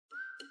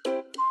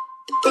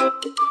I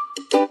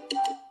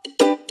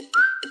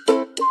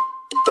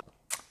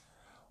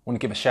want to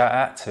give a shout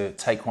out to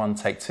Take One,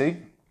 Take Two.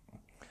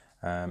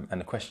 And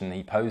the question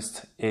he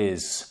posed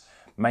is,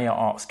 may I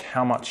ask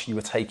how much you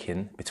were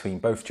taking between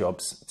both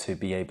jobs to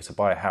be able to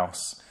buy a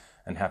house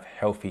and have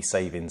healthy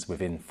savings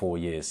within 4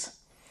 years?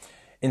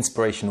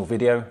 Inspirational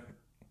video.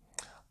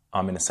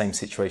 I'm in the same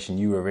situation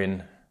you were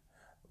in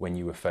when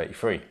you were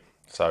 33.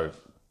 So,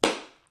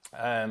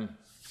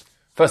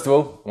 first of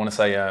all, I want to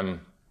say,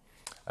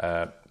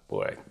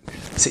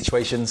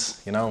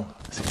 situations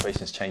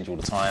change all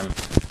the time.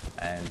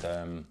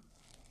 And,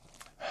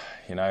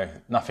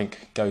 nothing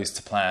goes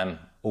to plan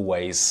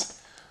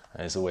always.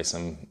 There's always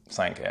something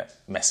that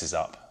messes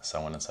up,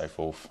 so on and so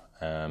forth.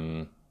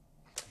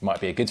 Might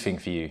be a good thing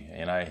for you,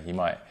 you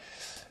might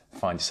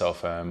find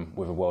yourself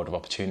with a world of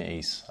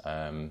opportunities,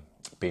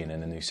 being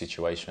in a new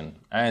situation,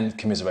 and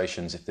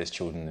commiserations if there's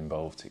children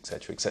involved,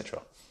 etc.,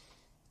 etc.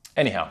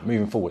 Anyhow,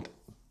 moving forward.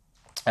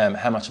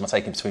 How much am I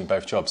taking between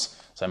both jobs?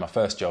 So my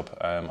first job,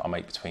 I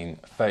make between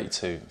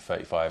 32 and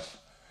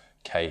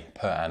 35k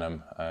per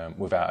annum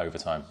without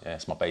overtime. Yeah,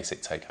 it's my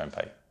basic take-home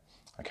pay.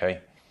 Okay,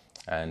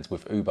 and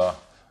with Uber,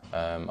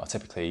 I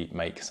typically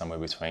make somewhere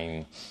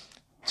between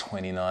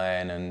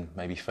 29 and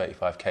maybe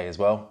 35k as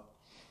well.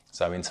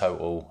 So in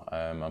total,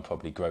 I'm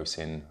probably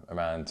grossing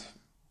around,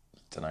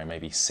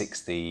 maybe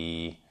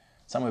 60,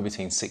 somewhere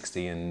between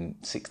 60 and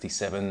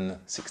 67,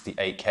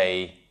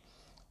 68k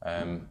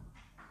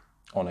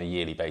on a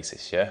yearly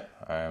basis. Yeah,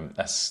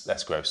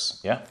 that's gross.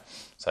 Yeah,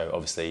 so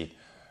obviously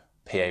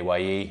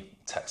PAYE,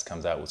 tax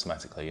comes out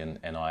automatically, and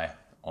NI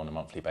on a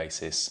monthly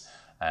basis,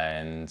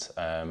 and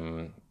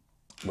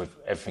with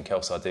everything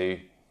else I do,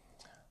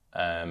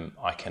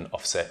 I can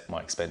offset my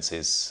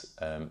expenses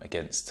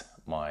against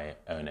my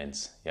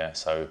earnings. Yeah,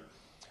 so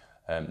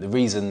the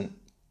reason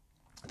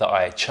that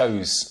I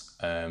chose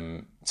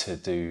to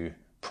do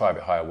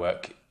private hire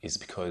work is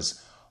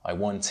because I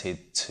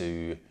wanted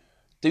to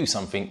do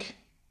something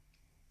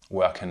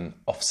where I can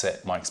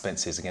offset my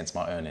expenses against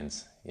my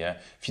earnings. Yeah,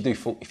 if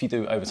you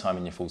do overtime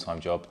in your full-time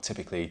job,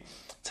 typically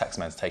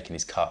taxman's taking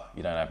his cut.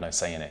 You don't have no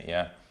say in it.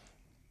 Yeah,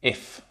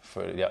 if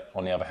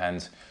on the other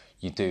hand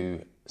you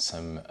do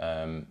some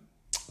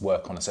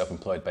work on a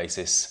self-employed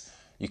basis,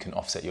 you can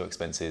offset your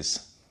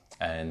expenses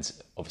and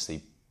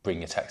obviously bring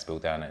your tax bill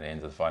down at the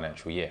end of the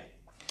financial year.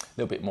 A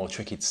little bit more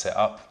tricky to set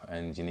up,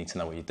 and you need to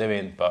know what you're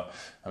doing, but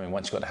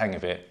once you've got the hang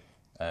of it,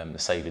 the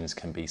savings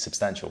can be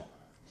substantial.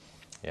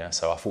 Yeah,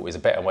 so I thought it was a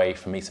better way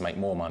for me to make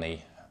more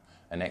money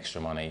and extra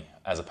money,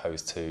 as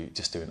opposed to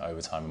just doing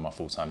overtime in my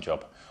full-time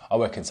job. I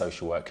work in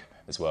social work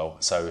as well,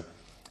 so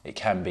it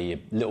can be a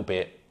little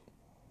bit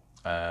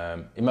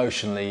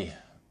emotionally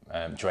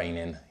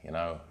draining,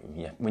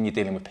 when you're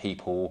dealing with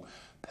people,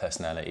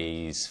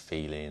 personalities,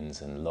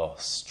 feelings and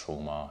loss,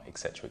 trauma,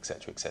 etc.,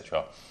 etc.,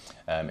 etc.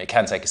 It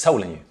can take a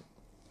toll on you.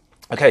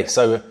 Okay,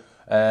 so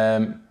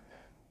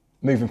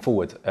moving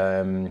forward,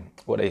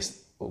 what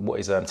is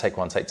Take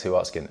One, Take Two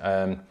asking?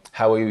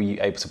 How are you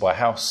able to buy a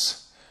house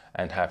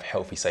and have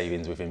healthy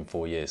savings within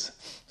 4 years?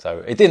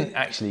 So it didn't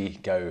actually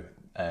go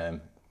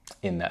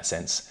in that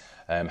sense.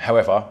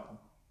 However,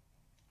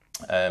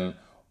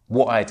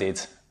 what I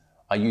did,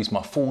 I used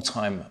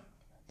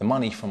the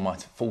money from my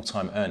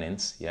full-time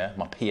earnings, yeah,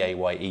 my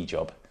PAYE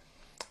job,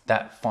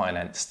 that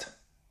financed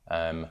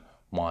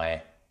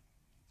my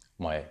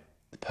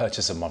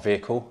purchase of my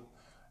vehicle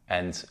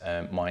and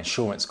my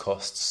insurance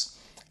costs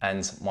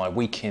and my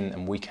week in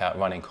and week out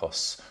running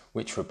costs,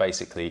 which were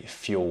basically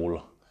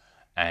fuel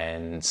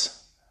and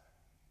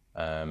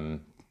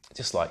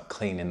just like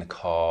cleaning the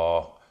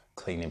car,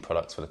 cleaning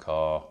products for the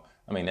car.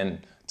 And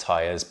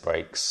tyres,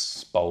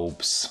 brakes,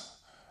 bulbs,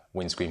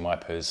 windscreen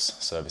wipers,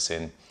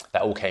 servicing,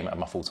 that all came out of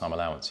my full-time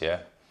allowance,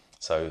 yeah?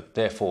 So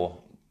therefore,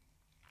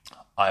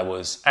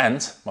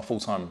 and my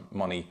full-time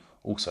money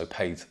also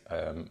paid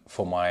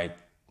for my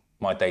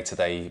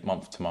day-to-day,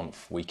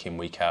 month-to-month, week in,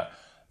 week out,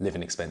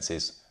 living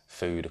expenses,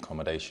 food,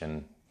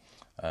 accommodation,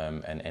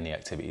 and any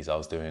activities I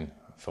was doing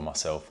for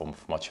myself or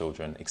for my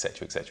children,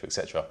 etc., etc.,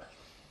 etc.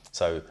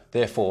 So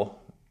therefore,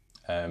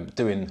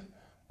 doing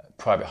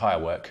private hire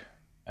work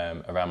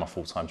around my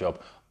full-time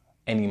job,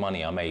 any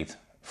money I made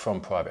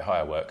from private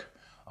hire work,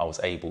 I was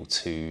able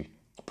to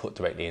put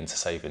directly into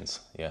savings.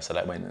 Yeah, so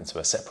that went into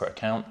a separate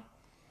account,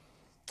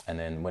 and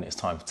then when it's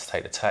time to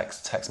take the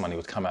tax money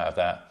would come out of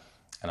that,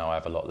 and I'll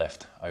have a lot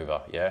left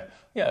over. Yeah,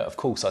 of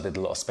course I did a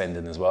lot of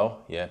spending as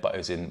well. Yeah, but it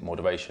was in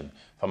moderation.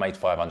 If I made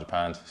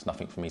 £500, it's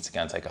nothing for me to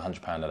go and take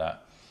 £100 of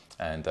that,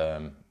 and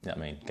go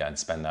and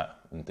spend that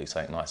and do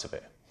something nice with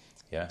it.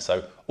 Yeah,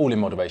 so all in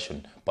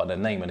moderation. But the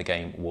name of the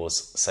game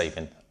was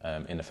saving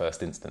in the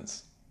first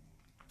instance.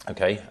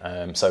 Okay,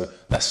 so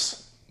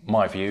that's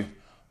my view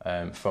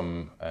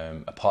from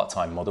a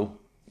part-time model.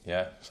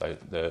 Yeah, so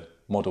the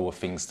model of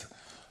things.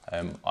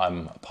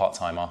 I'm a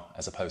part-timer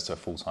as opposed to a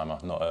full-timer,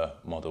 not a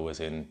model as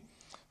in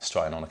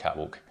strutting on a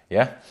catwalk.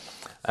 Yeah,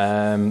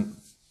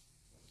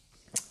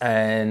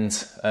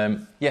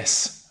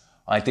 yes,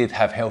 I did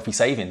have healthy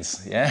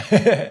savings.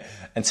 Yeah,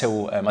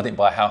 until I didn't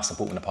buy a house, I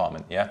bought an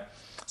apartment. Yeah,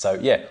 So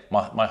yeah,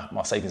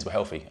 my savings were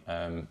healthy.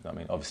 I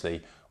mean,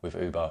 obviously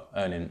with Uber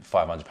earning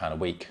 £500 a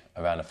week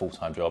around a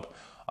full-time job,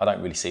 I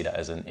don't really see that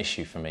as an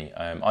issue for me.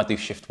 I do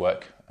shift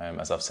work,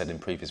 as I've said in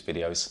previous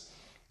videos.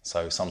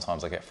 So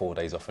sometimes I get 4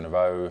 days off in a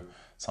row.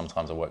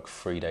 Sometimes I work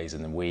 3 days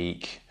in the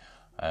week.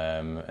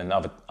 And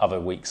other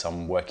weeks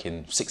I'm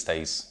working 6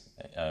 days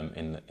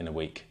in a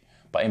week.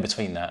 But in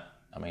between that,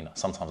 I mean,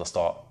 sometimes I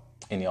start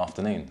in the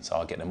afternoon, so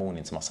I get the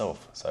morning to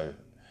myself. So,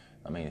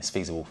 I mean, it's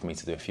feasible for me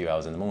to do a few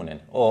hours in the morning,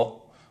 or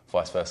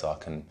vice versa, I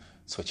can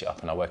switch it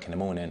up and I work in the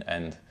morning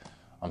and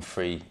I'm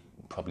free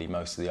probably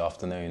most of the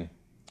afternoon,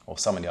 or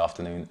some of the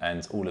afternoon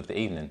and all of the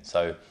evening.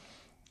 So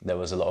there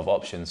was a lot of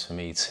options for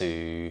me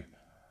to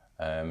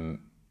find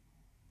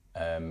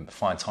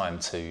time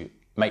to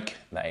make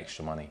that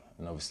extra money.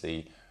 And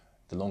obviously,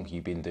 the longer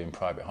you've been doing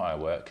private hire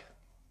work,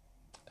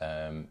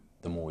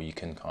 the more you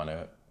can kind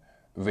of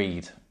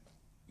read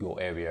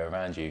your area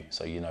around you.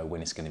 So you know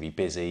when it's going to be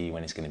busy,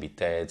 when it's going to be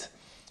dead.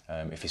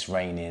 If it's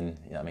raining,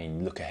 you know, I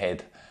mean, look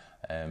ahead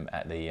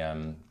at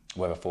the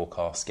weather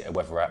forecast, get a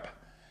weather app.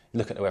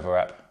 Look at the weather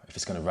app. If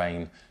it's going to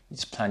rain, you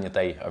just plan your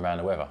day around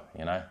the weather,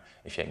 you know,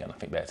 if you ain't got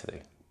nothing better to do.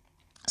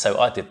 So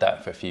I did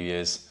that for a few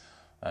years.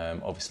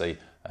 Obviously,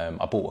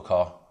 I bought a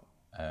car.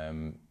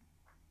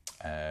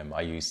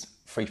 I used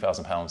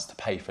 £3,000 to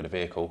pay for the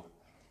vehicle.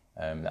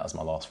 That was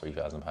my last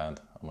 £3,000.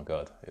 Oh my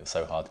God, it was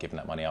so hard giving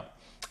that money up.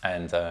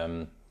 And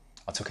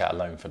I took out a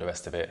loan for the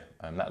rest of it.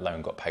 That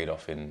loan got paid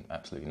off in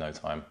absolutely no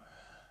time.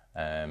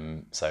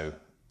 So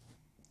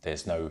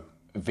there's no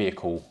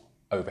vehicle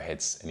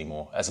overheads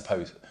anymore,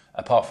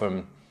 apart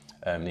from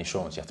the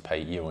insurance you have to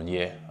pay year on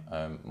year.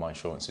 My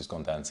insurance has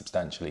gone down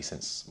substantially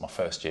since my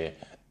first year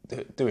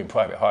doing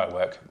private hire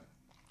work,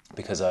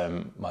 because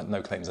my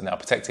no claims are now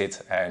protected,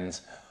 and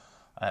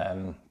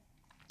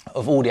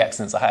of all the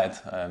accidents I had,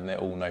 they're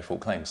all no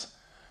fault claims.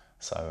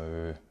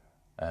 So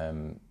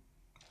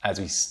as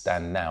we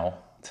stand now,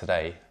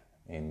 today,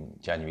 in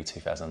January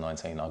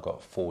 2019, I've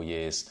got 4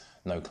 years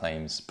no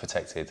claims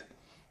protected,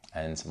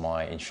 and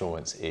my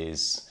insurance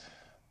is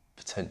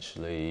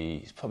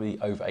probably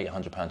over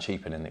 £800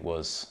 cheaper than it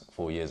was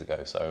 4 years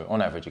ago. So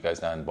on average, it goes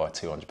down by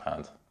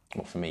 £200.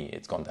 Well, for me,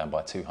 it's gone down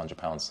by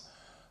 £200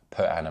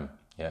 per annum,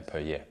 per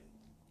year.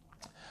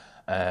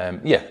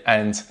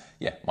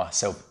 My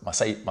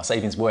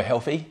savings were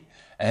healthy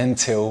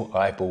until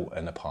I bought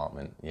an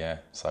apartment.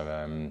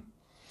 So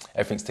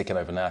everything's ticking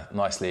over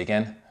nicely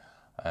again.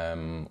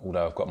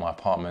 Although I've got my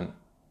apartment,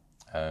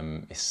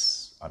 I'm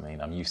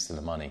used to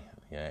the money.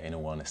 In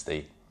all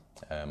honesty,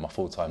 my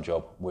full-time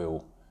job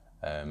will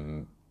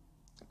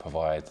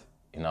provide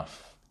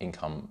enough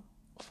income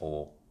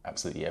for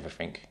absolutely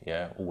everything.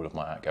 All of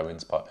my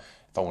outgoings. But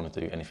if I want to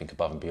do anything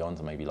above and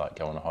beyond, maybe like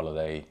go on a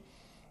holiday,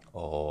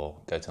 or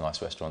go to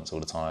nice restaurants all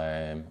the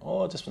time,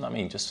 or just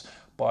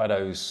buy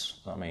those,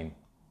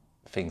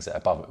 things that are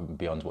above and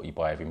beyond what you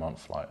buy every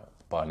month, like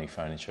buy new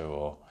furniture,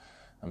 or,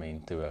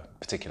 do a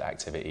particular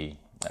activity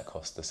that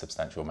costs a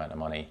substantial amount of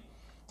money,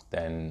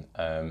 then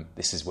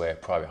this is where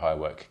private hire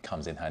work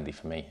comes in handy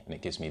for me, and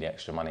it gives me the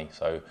extra money.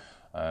 So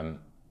I'm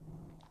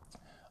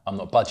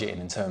not budgeting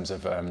in terms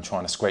of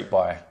trying to scrape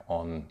by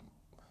on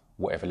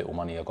whatever little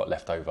money I've got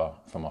left over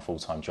from my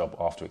full-time job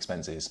after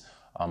expenses.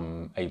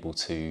 I'm able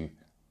to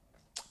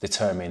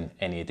determine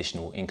any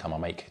additional income I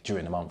make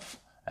during the month,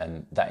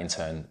 and that in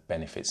turn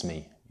benefits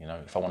me.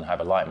 If I want to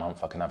have a light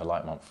month, I can have a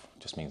light month.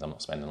 It just means I'm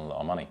not spending a lot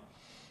of money.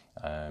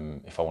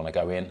 If I want to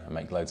go in and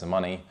make loads of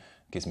money,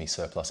 it gives me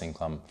surplus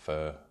income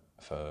for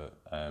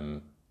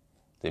the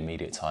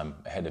immediate time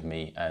ahead of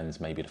me, and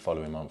maybe the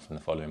following month and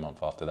the following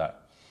month after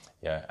that.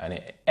 And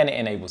it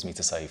enables me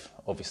to save.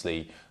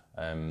 Obviously,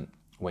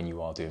 when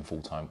you are doing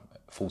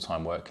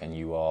full-time work and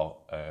you are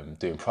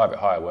doing private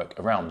hire work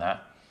around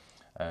that,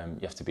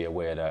 you have to be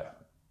aware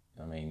that,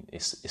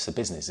 it's a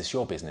business, it's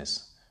your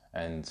business,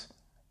 and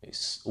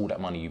it's all that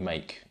money you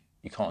make.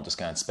 You can't just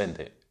go and spend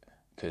it,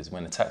 because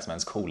when the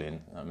taxman's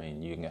calling,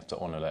 you're gonna have to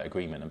honour that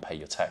agreement and pay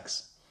your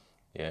tax.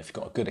 If you've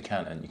got a good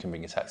accountant, you can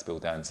bring your tax bill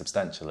down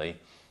substantially,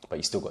 but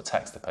you still got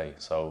tax to pay.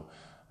 So,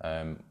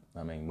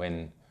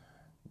 when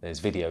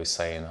there's videos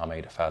saying I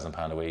made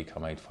 £1,000 a week, I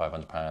made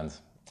 £500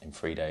 in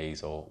 3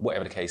 days, or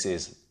whatever the case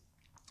is,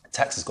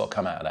 tax has got to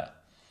come out of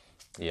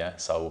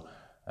that. So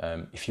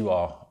if you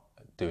are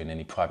doing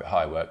any private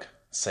hire work,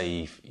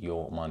 save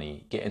your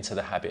money. Get into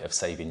the habit of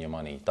saving your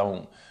money.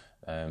 Don't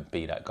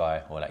be that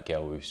guy or that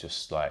girl who's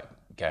just like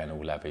getting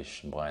all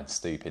lavish and buying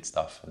stupid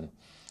stuff. And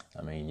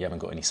you haven't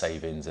got any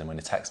savings, and when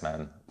the tax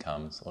man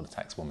comes, or the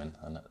tax woman,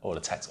 or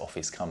the tax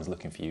office comes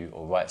looking for you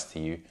or writes to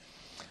you,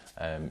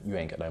 you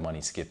ain't got no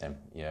money to give them,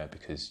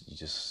 because you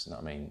just,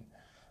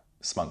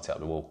 spunked out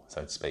the wall,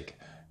 so to speak.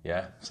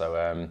 So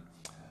I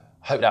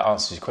hope that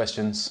answers your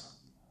questions,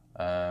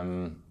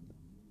 and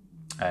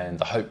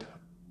I hope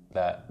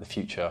that the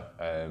future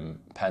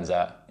pans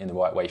out in the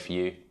right way for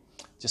you.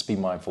 Just be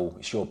mindful,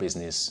 it's your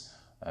business,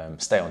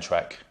 stay on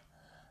track,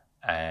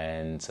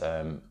 and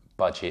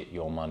budget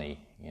your money,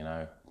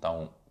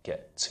 don't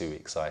get too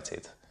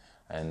excited.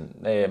 And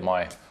they're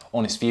my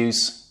honest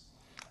views,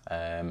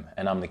 and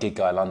I'm the Gig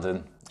Guy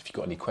London. you've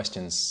got any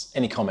questions,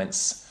 any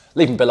comments,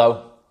 leave them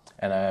below,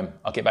 and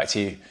I'll get back to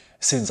you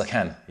as soon as I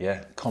can.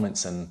 Yeah,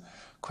 comments and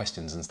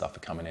questions and stuff are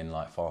coming in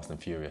like fast and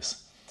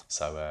furious.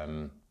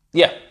 So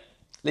yeah,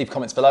 leave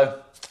comments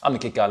below. I'm the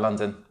Gig Guy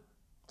London.